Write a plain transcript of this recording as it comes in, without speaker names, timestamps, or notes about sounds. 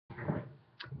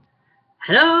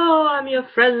Hello, I'm your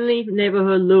friendly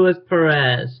neighborhood Luis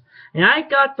Perez, and I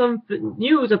got some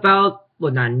news about,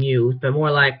 well, not news, but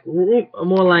more like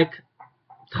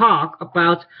talk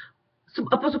about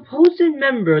a supposed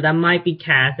member that might be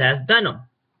cast as Venom.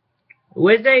 Who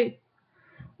is they?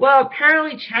 Well,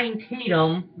 apparently Channing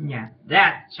Tatum, yeah,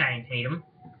 that Channing Tatum,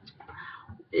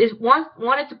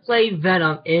 wanted to play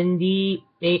Venom in the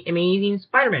Amazing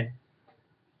Spider-Man.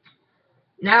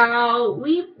 Now,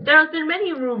 there have been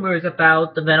many rumors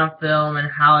about the Venom film and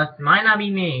how it might not be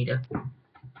made.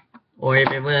 Or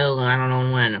if it will, I don't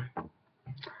know when.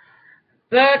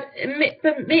 But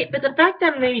the fact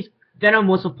that maybe Venom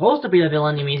was supposed to be the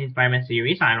villain in the Amazing Spider-Man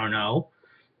series, I don't know,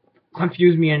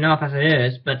 confused me enough as it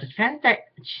is. But the fact that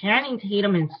Channing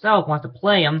Tatum himself wants to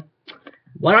play him,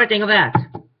 what do I think of that?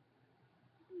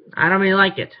 I don't really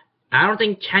like it. I don't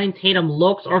think Channing Tatum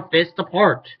looks or fits the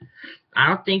part. I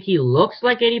don't think he looks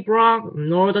like Eddie Brock,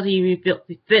 nor does he even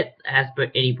fit as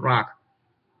Eddie Brock.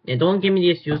 And don't give me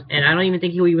the issues, and I don't even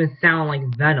think he'll even sound like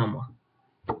Venom.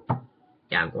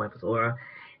 Yeah, I'm going for Thor.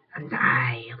 And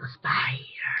I am a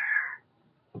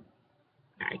spider.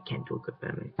 I can't do a good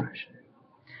Venom impression.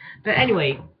 But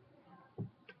anyway.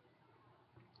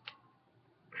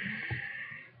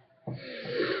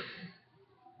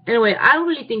 Anyway, I don't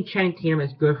really think Channing Tatum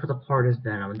is good for the part as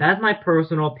Venom. That's my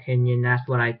personal opinion. That's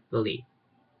what I believe.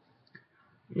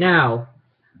 Now,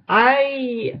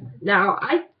 I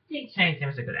think Channing Tatum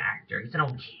is a good actor. He's an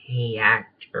okay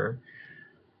actor.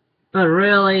 But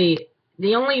really,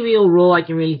 the only real role I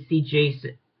can really see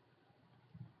Jason...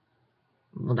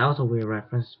 Well, that was a weird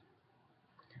reference.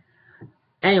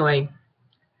 Anyway,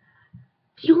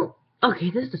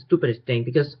 okay, this is the stupidest thing,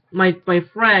 because my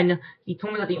friend, he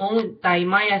told me that that he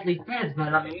might actually fit as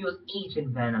Venom, and he was Agent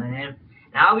Venom, and then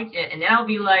I'll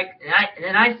be like, and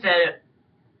then I said,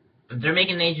 if they're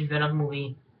making an Agent Venom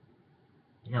movie,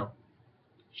 no.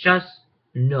 Just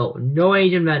no. No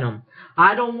Agent Venom.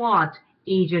 I don't want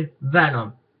Agent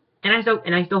Venom. And I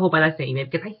still hope I like saying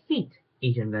it because I hate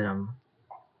Agent Venom.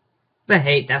 But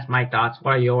hey, that's my thoughts.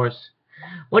 What are yours?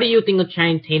 What do you think of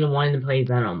Channing Tatum wanting to play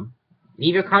Venom?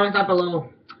 Leave your comments down below.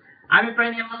 I'm your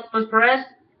friend Luis Perez,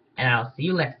 and I'll see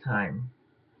you next time.